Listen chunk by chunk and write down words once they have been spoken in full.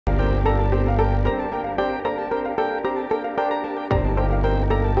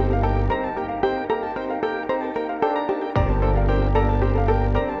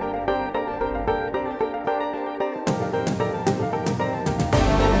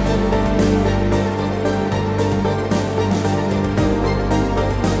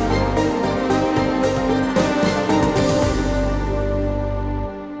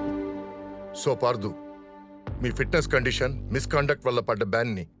So Pardhu మీ fitness condition misconduct వల్ల పడ్డ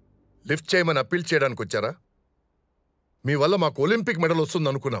బ్యాన్ని lift చేయమని అప్పీల్ చేయడానికి వచ్చారా? మీ వల్ల మాకు ఒలింపిక్ మెడల్ వస్తుంది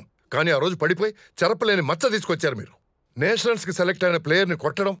అనుకున్నాం, కానీ ఆ రోజు పడిపోయి చెరపలేని మచ్చ తీసుకొచ్చారు మీరు. నేషనల్స్కి సెలెక్ట్ అయిన ప్లేయర్ని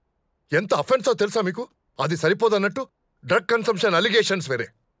కొట్టడం ఎంత అఫెన్సో తెలుసా మీకు? అది సరిపోదన్నట్టు డ్రగ్ కన్సంప్షన్ అలిగేషన్స్ వేరే.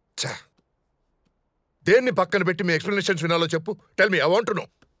 దేన్ని పక్కన పెట్టి మీ ఎక్స్ప్లెనేషన్స్ వినాలో చెప్పు. Tell me, I want to know.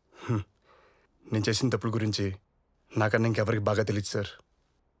 నేను చేసిన తప్పుల గురించి నాకన్నా ఇంకెవరికి బాగా తెలియదు సార్.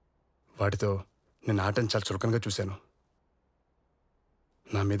 వాటితో నేను ఆటను చాలా చులకనగా చూశాను.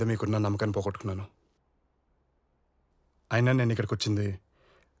 నా మీద మీకున్న నమ్మకాన్ని పోగొట్టుకున్నాను. అయినా నేను ఇక్కడికి వచ్చింది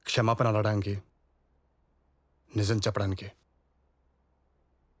క్షమాపణ అడగడానికి, నిజం చెప్పడానికి.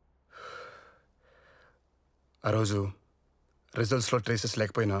 ఆ రోజు రిజల్ట్స్లో ట్రేసెస్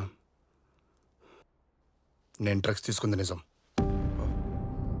లేకపోయినా నేను డ్రగ్స్ తీసుకుంది నిజం.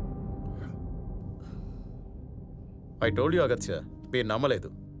 ఐ టోల్డ్ యూ అగత్య, మీరు నమ్మలేదు.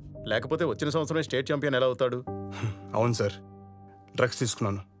 లేకపోతే వచ్చిన సంవత్సరం స్టేట్ ఛాంపియన్ ఎలా అవుతాడు? అవును సార్, డ్రగ్స్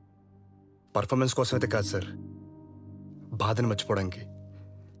తీసుకున్నాను. పర్ఫార్మెన్స్ కోసం అయితే కాదు సార్, బాధను మర్చిపోవడానికి.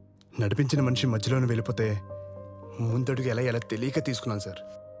 నడిపించిన మనిషి మధ్యలోనే వెళ్ళిపోతే ముందడుగు ఎలా తెలియక తీసుకున్నాను సార్.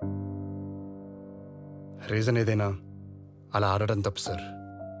 రీజన్ ఏదైనా అలా ఆడడం తప్పు సార్,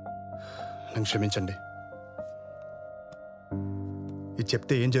 నన్ను క్షమించండి. ఇది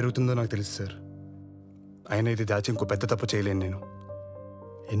చెప్తే ఏం జరుగుతుందో నాకు తెలుసు సార్. అయినా ఇది దాచి ఇంకో పెద్ద తప్పు చేయలేను నేను.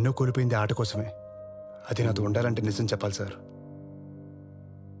 ఎన్నో కోల్పోయింది ఆట కోసమే. అది నాతో ఉండాలంటే నిజం చెప్పాలి సార్.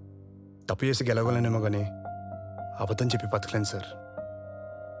 తప్పు చేసి గెలవగలనేమో కానీ అబద్ధం చెప్పి బతకలేను సార్.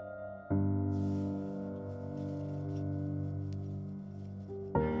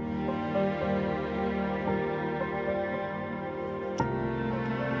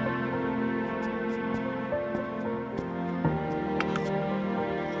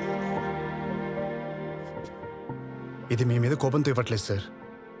 ఇది మీ మీద కోపంతో ఇవ్వట్లేదు సార్.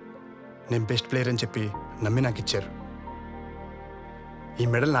 నేను బెస్ట్ ప్లేయర్ అని చెప్పి నమ్మి నాకు ఇచ్చారు. ఈ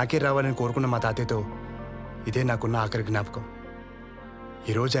మెడల్ నాకే రావాలని కోరుకున్న మా తాతయ్యతో ఇదే నాకున్న ఆఖరి జ్ఞాపకం.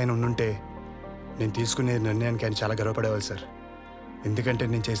 ఈరోజు ఆయన ఉండుంటే నేను తీసుకునే నిర్ణయానికి ఆయన చాలా గర్వపడేవాళ్ళు సార్. ఎందుకంటే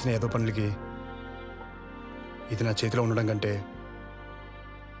నేను చేసిన ఏదో పనులకి ఇది నా చేతిలో ఉండడం కంటే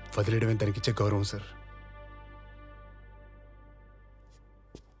వదిలేయడమే తనకిచ్చే గౌరవం సార్.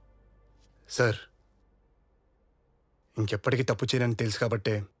 సార్, ఇంకెప్పటికీ తప్పు చేయనని తెలుసు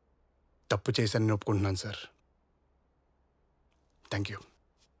కాబట్టే తప్పు చేశానని ఒప్పుకుంటున్నాను సార్. Thank you.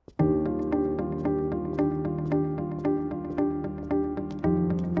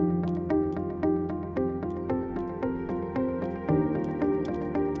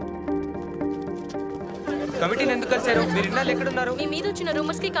 కమిటీని ఎందుకు కలిశారు? మీరు ఇన్నాళ్ళు ఎక్కడున్నారు? మీ మీద వచ్చిన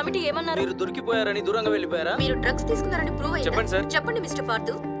రూమర్స్ కి కమిటీ ఏమన్నారు? మీరు దొరికిపోయారని దూరంగా వెళ్ళిపోయారా? మీరు డ్రగ్స్ తీసుకున్నారని ప్రూవ్ అయ్యిందా? చెప్పండి సార్. చెప్పండి మిస్టర్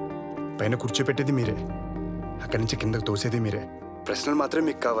పార్థు. పైన కూర్చోపెట్టేది మీరే, అక్కడి నుంచి కిందకు తోసేది మీరే. ప్రశ్నలు మాత్రమే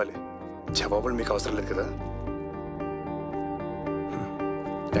మీకు కావాలి, జవాబులు మీకు అవసరం లేదు కదా.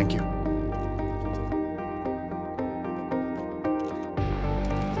 Thank you.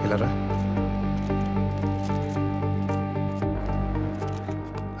 ఇలారా.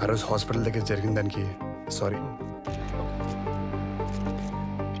 ఆ రోజు హాస్పిటల్ దగ్గర జరిగిన దానికి sorry.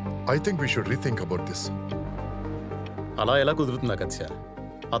 I think we should rethink about this. అలా ఎలా కుదురుతుందా కత్య?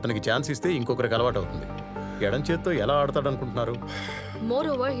 అతనికి ఛాన్స్ ఇస్తే ఇంకొకరికి అలవాటు అవుతుంది. ఎడం చేత్తో ఎలా ఆడతాడనుకుంటున్నారు? More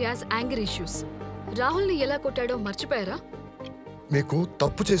over he has anger issues. రాహుల్ని ఎలా కొట్టాడో మర్చిపోయారా? మీకు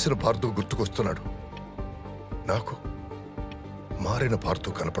తప్పు చేసిన పార్థు గుర్తుకొస్తున్నాడు, నాకు మారిన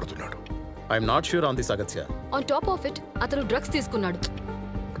పార్థు కనపడుతున్నాడు. I'm not sure on this అగత్య. On top of it అతను డ్రగ్స్ తీసుకున్నాడు.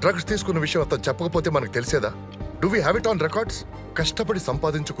 డ్రగ్స్ తీసుకున్న విషయం అతను చెప్పకపోతే మనకు తెలిసేదా? Do we have it on records? కష్టపడి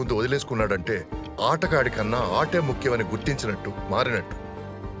సంపాదించుకుంటూ వదిలేసుకున్నాడంటే ఆటగాడి కన్నా ఆటే ముఖ్యమని గుర్తించినట్టు, మారినట్టు.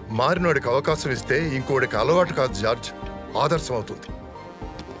 మారినోడికి అవకాశం ఇస్తే ఇంకోడికి అలవాటు కాదు జార్జ్, ఆదర్శం అవుతుంది.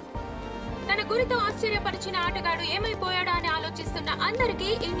 తన గురితో ఆశ్చర్యపరిచిన ఆటగాడు ఏమైపోయాడా అని ఆలోచిస్తున్న అందరికీ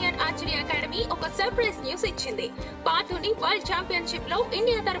ఇండియన్ ఆర్చరీ అకాడమీ ఒక సర్ప్రైజ్ న్యూస్ ఇచ్చింది. పార్థుని వరల్డ్ ఛాంపియన్షిప్ లో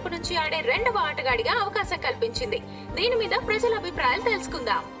ఇండియా తరపు నుంచి ఆడే 2వ ఆటగాడిగా అవకాశం కల్పించింది. దీని మీద ప్రజల అభిప్రాయాలు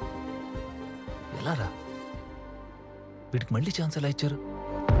తెలుసుకుందాం. ఎలారా వీడికి మళ్ళీ ఛాన్స్ ఎలా ఇచ్చారు?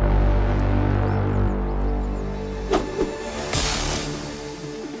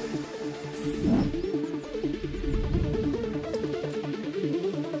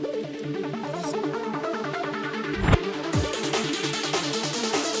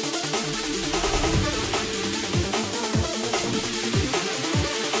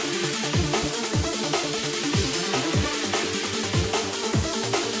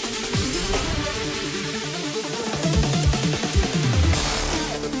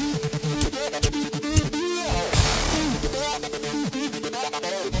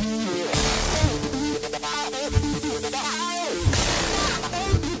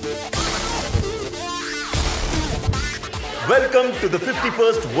 Welcome to the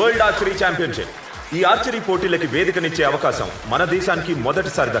 51st world archery championship. ఈ ఆర్చరీ పోటీలకి వేదికనిచ్చే అవకాశం మన దేశానికి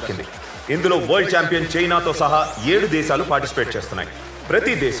మొదటిసారి దక్కింది. ఇందులో వరల్డ్ ఛాంపియన్ చైనాతో సహా 7 దేశాలు పార్టిసిపేట్ చేస్తున్నాయి.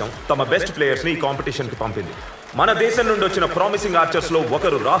 ప్రతి దేశం తమ బెస్ట్ ప్లేయర్స్ ని ఈ కాంపిటీషన్ కి పంపింది. మన దేశం నుండి వచ్చిన ప్రామిసింగ్ ఆర్చర్స్ లో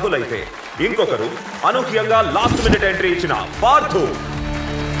ఒకరు రాహుల్ అయితే ఇంకొకరు అనూహ్యంగా లాస్ట్ మినిట్ ఎంట్రీ ఇచ్చిన పార్థు.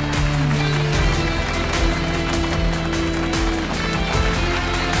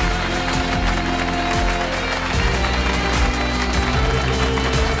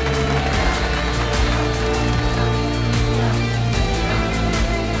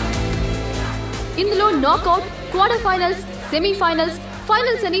 ఇందులో knockout, quarter finals, semifinals,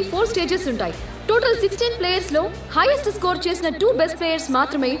 finals అని 4 స్టేజెస్ ఉంటాయి. టోటల్ 16 ప్లేయర్స్ లో హైయెస్ట్ స్కోర్ చేసిన 2 బెస్ట్ ప్లేయర్స్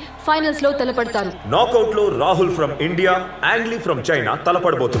మాత్రమే ఫైనల్స్ లో తలపడతారు. నాకౌట్ లో Rahul from India, యాంగ్లీ from China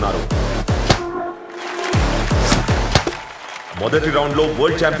తలపడబోతున్నారు. మొదటి రౌండ్ లో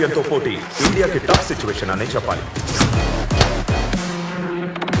వరల్డ్ ఛాంపియన్ తో పోటీ ఇండియాకి టఫ్ సిచ్యువేషన్ అనే చెప్పాలి.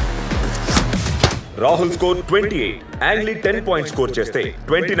 రాహుల్ స్కోర్ 28, యాంగ్లీ 10 పాయింట్స్ స్కోర్ చేస్తే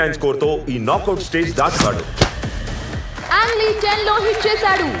 29 స్కోర్ తో ఈ నాకౌట్ స్టేజ్ దాటుతాడు. యాంగ్లీ 10 లో హిట్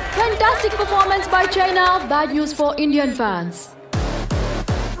చేశాడు. Fantastic performance by China. Bad news for Indian fans.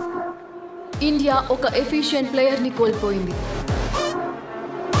 India ఒక ఎఫిషియెంట్ ప్లేయర్ ని కోల్పోయింది.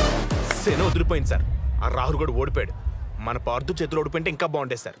 సేన వదిలిపోయింది సార్. ఆ రాహుల్ కూడా ఓడిపోయాడు. మన పార్థు చేతులు ఓడిపోయింటే ఇంకా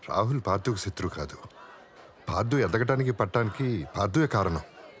బాగుండేది సార్. రాహుల్ పార్థుకు శత్రువు కాదు. పార్థు ఎదగటానికి పట్టానికి పార్థువే కారణం.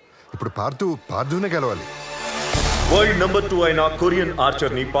 ఇప్పుడు పార్థునే గెలవాలి. వరల్డ్ నెంబర్ 2 అయిన కొరియన్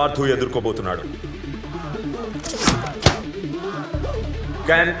ఆర్చర్ ని Partha ఎదుర్కోబోతున్నాడు.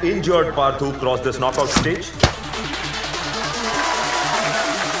 Can injured Parthu cross this knockout stage?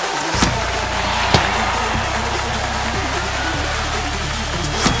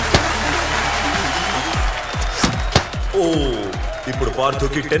 ఇప్పుడు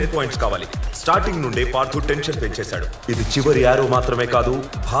పార్థుకి 10 పాయింట్స్ కావాలి. స్టార్టింగ్ నుండే పార్థు టెన్షన్ పెంచేశాడు. ఇది చివరి యారో మాత్రమే కాదు,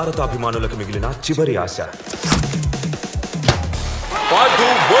 భారతాభిమానులకు మిగిలిన చివరి ఆశ. పార్థు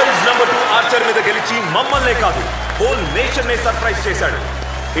వరల్డ్ నెంబర్ 2 ఆర్చర్ మీద గెలిచి మమ్మల్నే కాదు హోల్ నేషన్ ని సర్ప్రైజ్ చేశాడు.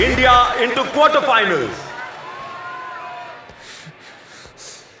 India into quarter finals.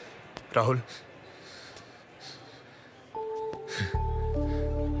 Rahul,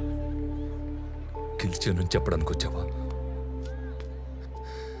 గెలిచానని చెప్పడానికి వచ్చావా,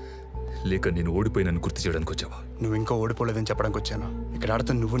 లేక నేను ఓడిపోయినని గుర్తు చేయడానికి వచ్చావా? నువ్వు ఇంకా ఓడిపోలేదని చెప్పడానికి వచ్చాను. ఇక్కడ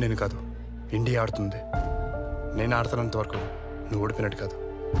ఆడుతుంది నువ్వు, నేను కాదు. ఇండియా ఆడుతుంది. నేను ఆడుతున్నంత వరకు నువ్వు ఓడిపోయినట్టు కాదు.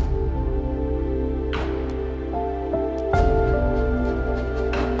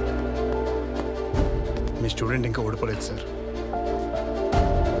 మీ స్టూడెంట్ ఇంకా ఓడిపోలేదు సార్.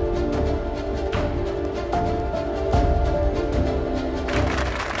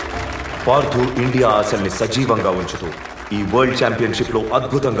 పార్థు ఇండియా ఆశల్ని సజీవంగా ఉంచుతూ ఈ వరల్డ్ ఛాంపియన్షిప్ లో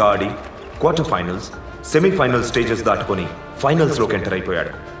అద్భుతంగా ఆడి క్వార్టర్ ఫైనల్స్, సెమీఫైనల్ స్టేజెస్ దాటుకొని ఫైనల్స్ లోకి ఎంటర్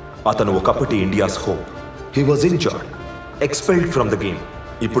అయిపోయాడు. అతను ఒకప్పటి India's hope. He was injured, expelled from the game.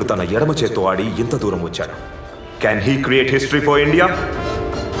 ఇప్పుడు తన ఎడమ చేత్తో ఆడి ఇంత దూరం వచ్చాడు. Can he create history for India?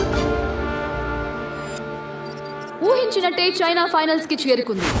 ఊహించినట్టే China finals కి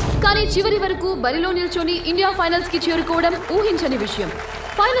చేరుకుంది. కానీ చివరి వరకు బరిలో నిల్చొని ఇండియా ఫైనల్స్ కి చేరుకోవడం ఊహించని విషయం.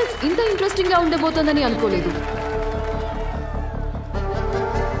 ఫైనల్స్ ఇంత ఇంట్రెస్టింగ్ గా ఉండబోతోందని అనుకోలేదు.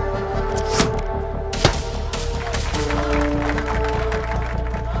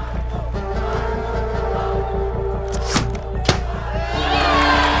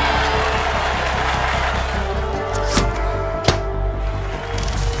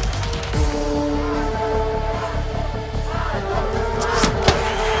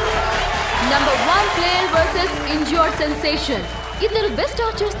 Number 1 player versus injured sensation. ఇద్దరు బెస్ట్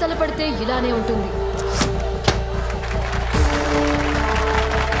ఆర్చర్స్ తలపడితే ఇలానే ఉంటుంది.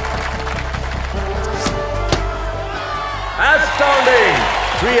 Astounding!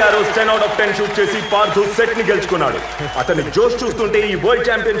 3 arrows 10 out of 10 shoot చేసి పార్థు సెట్ ని గెలుచుకున్నాడు. అతని జోష్ చూస్తుంటే ఈ వరల్డ్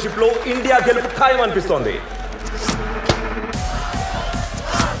ఛాంపియన్షిప్ లో ఇండియా గెలుపు ఖాయం అనిపిస్తోంది.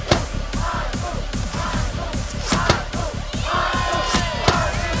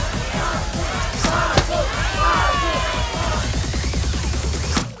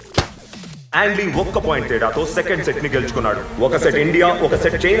 యాంగ్లీ ఒక్క పాయింట్ తేడాతో సెకండ్ సెట్ ని గెలుచుకున్నాడు. ఒక సెట్ ఇండియా, ఒక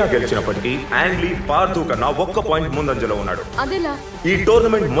సెట్ చైనా గెలిచినప్పటికీ యాంగ్లీ పార్థు కన్నా ఒక్క పాయింట్ ముందంజలో ఉన్నాడు. ఈ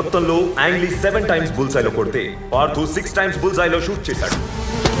టోర్నమెంట్ మొత్తంలో యాంగ్లీ 7 టైమ్స్ బుల్సైలో కొడితే పార్థు 6 టైమ్స్ బుల్సైలో షూట్ చేశాడు.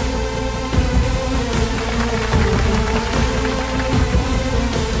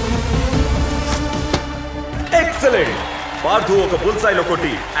 ఎక్సలెంట్! పార్థు ఒక బుల్సైలో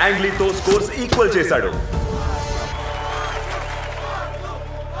కొట్టి యాంగ్లీతో స్కోర్స్ ఈక్వల్ చేశాడు.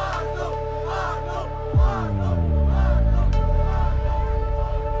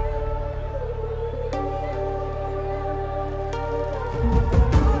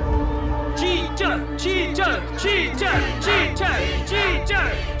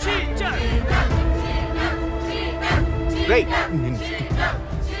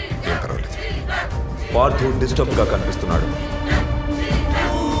 ఏం పర్వాలేదు. పార్థు డిస్టర్బ్ గా కనిపిస్తున్నాడు.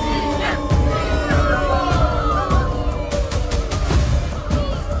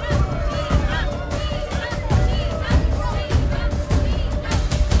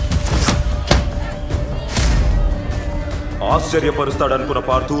 ఆశ్చర్యపరుస్తాడనుకున్న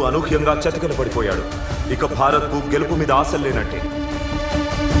పార్థు అనూహ్యంగా చతికిల పడిపోయాడు. ఇక భారత్కు గెలుపు మీద ఆశలు లేనట్టే.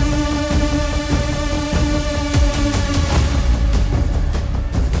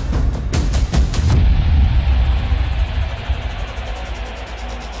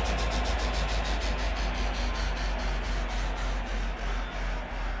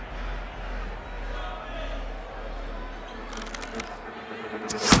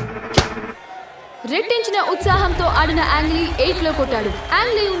 రెట్టించిన ఉత్సాహంతో ఆడిన యాంగ్లీ 8 లో కొట్టాడు.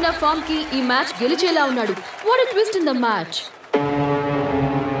 యాంగ్లీ ఉన్న ఫామ్ కి ఈ మ్యాచ్ గెలిచేలా ఉన్నాడు. What a twist in the match.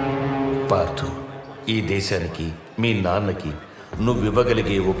 Partha, ఈ దేశానికి మీ నాన్నకి నువ్వు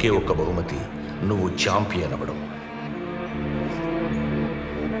ఇవ్వగలిగే ఒకే ఒక్క బహుమతి నువ్వు ఛాంపియన్ అవ్వడం.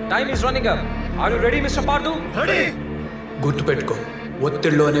 Time is running up. Are you ready mister Partha? Ready. గుర్తుపెట్టుకో,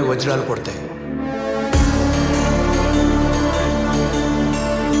 ఒత్తిడిలోనే వజ్రాలు పడతాయి.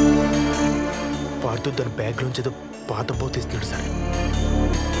 పార్థు దాని బ్యాగ్ లోంచి ఏదో పాత పోతీస్తున్నాడు సార్.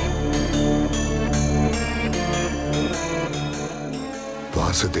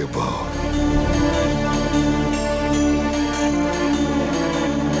 వాసుదేవ,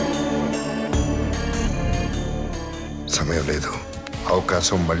 సమయం లేదు.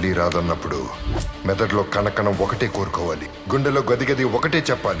 అవకాశం మళ్ళీ రాదన్నప్పుడు మెదడులో కణకణం ఒకటే కోరుకోవాలి, గుండెలో గదిగది ఒకటే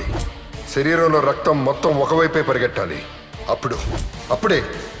చెప్పాలి, శరీరంలో రక్తం మొత్తం ఒకవైపే పరిగెట్టాలి. అప్పుడే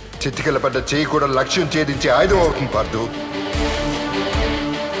చితికిల పడ్డ చేయి కూడా లక్ష్యం ఛేదించే ఆయుధం అవుతుంది పార్థు.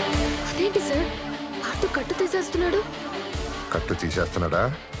 అదేంటి సార్, పార్థు కట్టు తీసేస్తున్నాడు? కట్టు తీసేస్తున్నాడా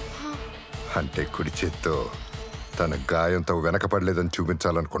అంటే కుడి చేత్తో తన గాయంతో వెనకపడలేదని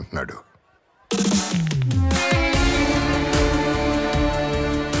చూపించాలనుకుంటున్నాడు.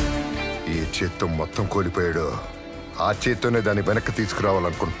 ఏ చేత్తో మొత్తం కోల్పోయాడో ఆ చేత్తోనే దాన్ని వెనక్కి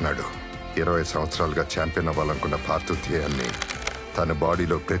తీసుకురావాలనుకుంటున్నాడు. 20 సంవత్సరాలుగా ఛాంపియన్ అవ్వాలనుకున్న పార్థు ధ్యేయాన్ని తన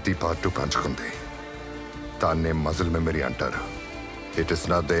బాడీలో ప్రతి పార్టు పంచుకుంది. దాన్నే మజిల్ మెమరీ అంటారు. It is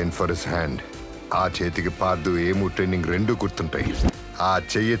not the end for his hand. ఆ చేతికి పార్థు ఏము ట్రైనింగ్ రెండూ గుర్తుంటాయి. ఆ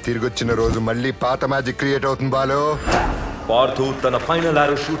చెయ్యి తిరిగొచ్చిన రోజు మళ్ళీ పాత మ్యాజిక్ క్రియేట్ అవుతుంది బాలో. పార్థు తన ఫైనల్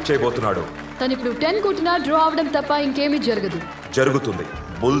ఆరో షూట్ చేయబోతున్నాడు. తను ఇప్పుడు 10 కొట్టినా డ్రా అవడం తప్ప ఇంకేమీ జరుగుతుంది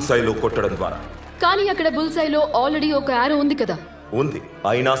బుల్ సైలో కొట్టడం ద్వారా. కానీ అక్కడ బుల్ సైలో ఆల్రెడీ ఒక యారో ఉంది కదా. ఉంది,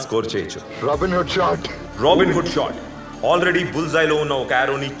 అయినా స్కోర్ చేయొచ్చు. Robin hood shot. ఆల్రెడీ బుల్జైలో ఉన్న ఒక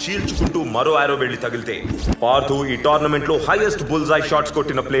యారోని చీల్చుకుంటూ మరో యారో వెళ్లి తగిలితే పార్థు ఈ టోర్నమెంట్ లో హైయెస్ట్ బుల్జై షాట్స్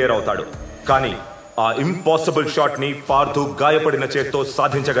కొట్టిన ప్లేయర్ అవుతాడు. కానీ ఆ ఇంపాసిబుల్ షాట్ ని పార్థు గాయపడిన చేత్తో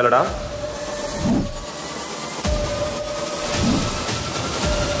సాధించగలడా?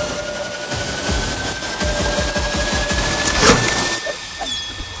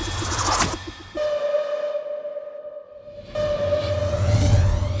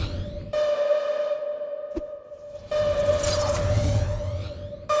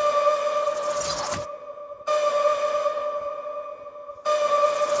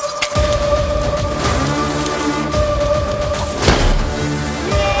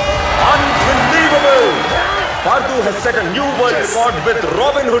 Paardhu has set a new world record with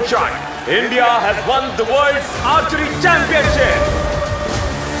Robin Hood shot. India has won the world's archery championship.